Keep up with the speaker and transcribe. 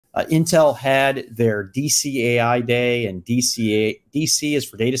Intel had their DCAI day, and DC is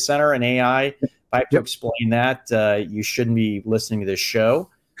for data center and AI. If I have to explain that, you shouldn't be listening to this show.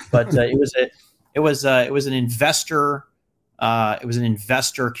 But it was an investor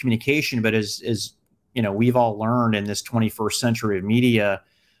communication. But as you know, we've all learned in this 21st century of media,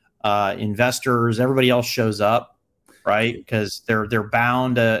 investors, everybody else shows up, right? Because they're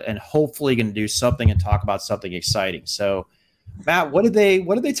bound and hopefully going to do something and talk about something exciting. So, Matt, what did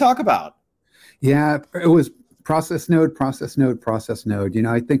they talk about? Yeah, it was process node, process node, process node. You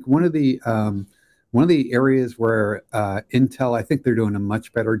know, I think one of the areas where Intel, I think they're doing a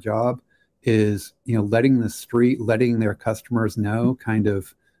much better job is, you know, letting the street, letting their customers know kind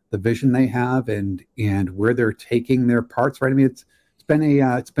of the vision they have and where they're taking their parts. Right. I mean, it's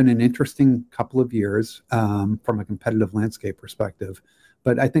been an interesting couple of years from a competitive landscape perspective.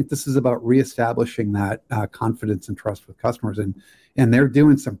 But I think this is about reestablishing that confidence and trust with customers, and they're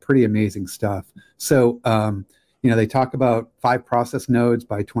doing some pretty amazing stuff. So, you know, they talk about 5 process nodes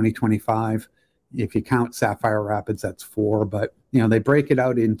by 2025. If you count Sapphire Rapids, that's 4. But you know, they break it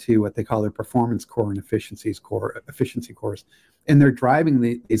out into what they call their performance core and efficiency cores, and they're driving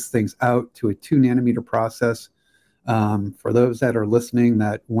these things out to a 2-nanometer process. For those that are listening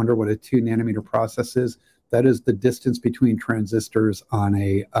that wonder what a 2-nanometer process is, that is the distance between transistors on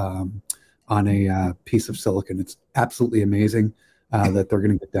a piece of silicon. It's absolutely amazing that they're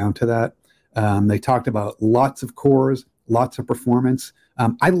going to get down to that. They talked about lots of cores, lots of performance.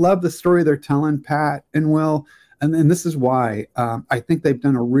 I love the story they're telling, Pat and Will, and this is why I think they've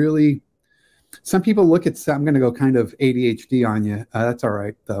done a really. Some people look at. I'm going to go kind of ADHD on you. That's all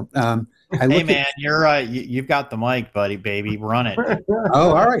right, though. Hey man, you've got the mic, baby, run it.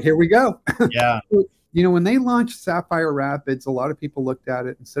 Oh, all right, here we go. Yeah. You know, when they launched Sapphire Rapids, a lot of people looked at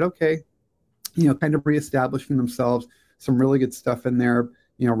it and said, okay, you know, kind of reestablishing themselves, some really good stuff in there,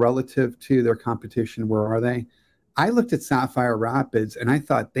 you know, relative to their competition. Where are they? I looked at Sapphire Rapids and I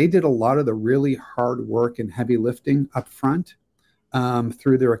thought they did a lot of the really hard work and heavy lifting up front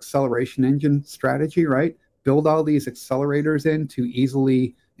through their acceleration engine strategy, right? Build all these accelerators in to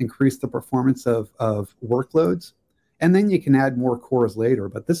easily increase the performance of workloads. And then you can add more cores later.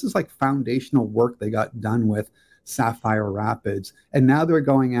 But this is like foundational work they got done with Sapphire Rapids. And now they're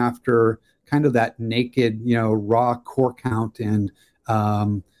going after kind of that naked, you know, raw core count and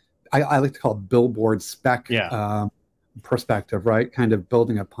I like to call it billboard spec perspective, right? Kind of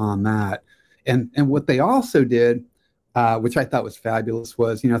building upon that. And what they also did, which I thought was fabulous,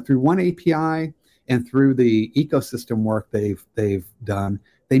 was, you know, through one API and through the ecosystem work they've done,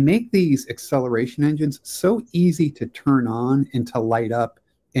 they make these acceleration engines so easy to turn on and to light up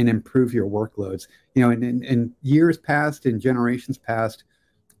and improve your workloads. You know, in years past, in generations past,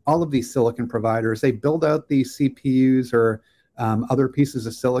 all of these silicon providers, they build out these CPUs or other pieces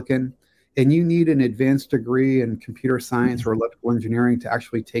of silicon, and you need an advanced degree in computer science or electrical engineering to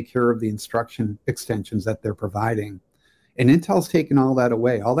actually take care of the instruction extensions that they're providing. And Intel's taken all that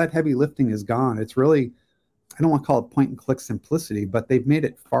away. All that heavy lifting is gone. It's really, I don't want to call it point and click simplicity, but they've made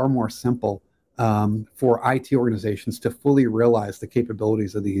it far more simple for IT organizations to fully realize the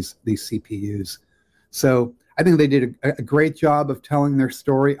capabilities of these CPUs. So I think they did a great job of telling their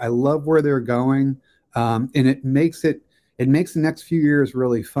story. I love where they're going, and it makes the next few years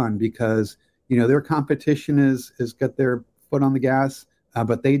really fun because, you know, their competition is got their foot on the gas,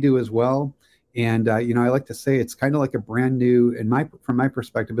 but they do as well. And you know, I like to say it's kind of like a brand new, from my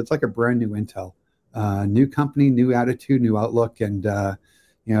perspective, it's like a brand new Intel. New company, new attitude, new outlook, and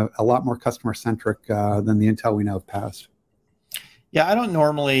you know, a lot more customer centric than the Intel we know of past. Yeah, I don't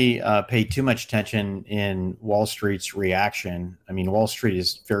normally pay too much attention in Wall Street's reaction. I mean, Wall Street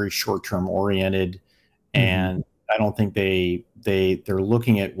is very short-term oriented, and I don't think they're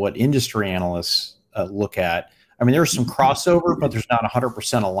looking at what industry analysts look at. I mean, there's some crossover, but there's not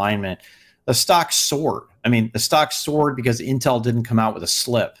 100% alignment. The stock soared. I mean, the stock soared because Intel didn't come out with a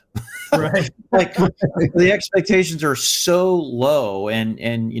slip. Right. Like the expectations are so low,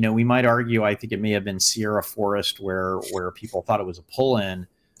 and you know, we might argue, I think it may have been Sierra Forest where people thought it was a pull-in.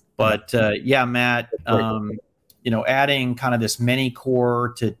 But yeah, Matt, you know, adding kind of this many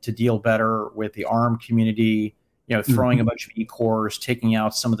core to deal better with the ARM community, you know, throwing a bunch of E-cores, taking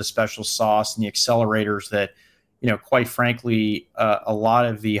out some of the special sauce and the accelerators that, you know, quite frankly, a lot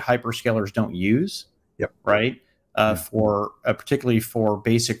of the hyperscalers don't use. Yep. Right. For particularly for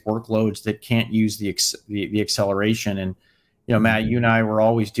basic workloads that can't use the acceleration. And, you know, Matt, you and I were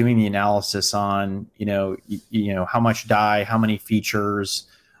always doing the analysis on, you know, how much die, how many features.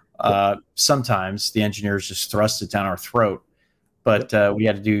 Sometimes the engineers just thrust it down our throat, but we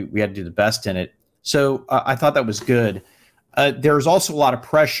had to do the best in it. So I thought that was good. There's also a lot of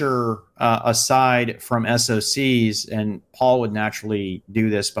pressure aside from SOCs, and Paul would naturally do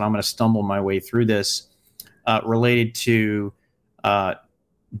this, but I'm going to stumble my way through this, related to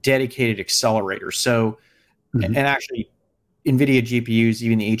dedicated accelerators. So, and actually, NVIDIA GPUs,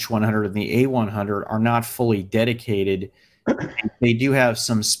 even the H100 and the A100, are not fully dedicated. They do have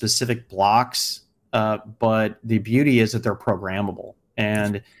some specific blocks, but the beauty is that they're programmable.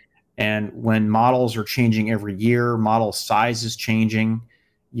 And when models are changing every year, model size is changing,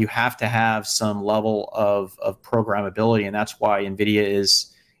 you have to have some level of programmability. And that's why NVIDIA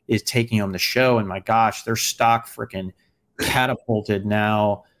is taking on the show. And my gosh, their stock freaking catapulted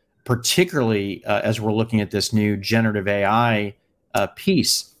now, particularly as we're looking at this new generative AI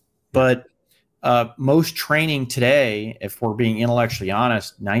piece. But most training today, if we're being intellectually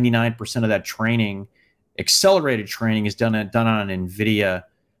honest, 99% of that training, accelerated training, is done on an NVIDIA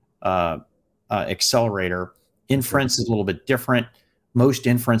accelerator. Inference is a little bit different. Most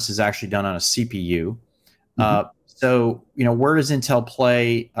inference is actually done on a CPU. So, where does Intel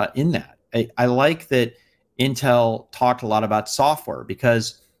play in that? I like that Intel talked a lot about software,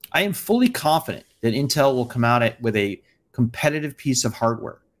 because I am fully confident that Intel will come out with a competitive piece of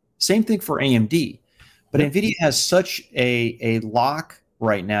hardware. Same thing for AMD. But NVIDIA has such a lock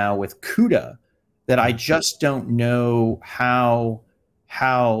right now with CUDA that I just don't know how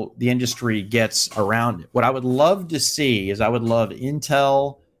the industry gets around it. What I would love to see is, I would love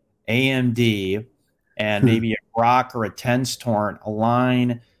Intel, AMD, and maybe a Grok or a Tenstorrent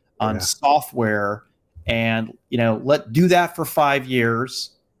align on software, and do that for 5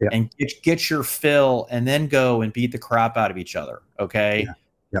 years and get your fill, and then go and beat the crap out of each other. Okay.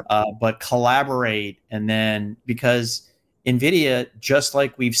 But collaborate, and then, because NVIDIA, just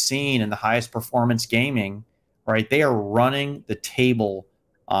like we've seen in the highest performance gaming, right, they are running the table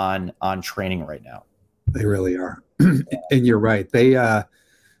on training right now. They really are. And you're right. They,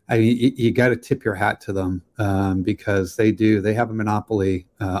 you got to tip your hat to them, because they have a monopoly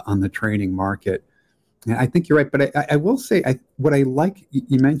on the training market. And I think you're right. But I will say, what I like,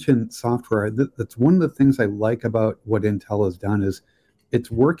 you mentioned software. That's one of the things I like about what Intel has done, is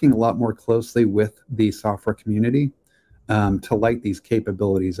it's working a lot more closely with the software community to light these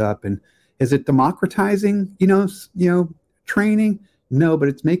capabilities up. And is it democratizing, training? No, but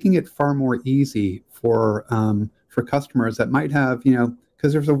it's making it far more easy for customers that might have,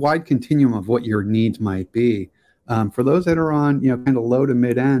 because there's a wide continuum of what your needs might be. For those that are on, kind of low to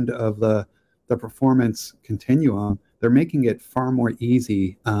mid end of the performance continuum, they're making it far more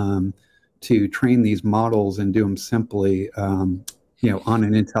easy to train these models and do them simply, on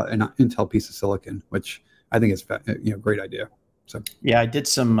an Intel piece of silicon, which I think is a great idea. So yeah, I did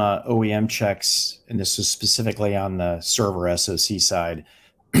some OEM checks, and this was specifically on the server SoC side,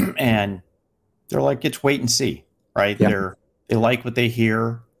 and they're like, it's wait and see, right? They like what they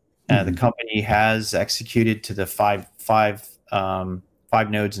hear. The company has executed to the five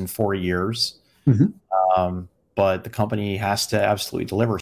nodes in 4 years, but the company has to absolutely deliver.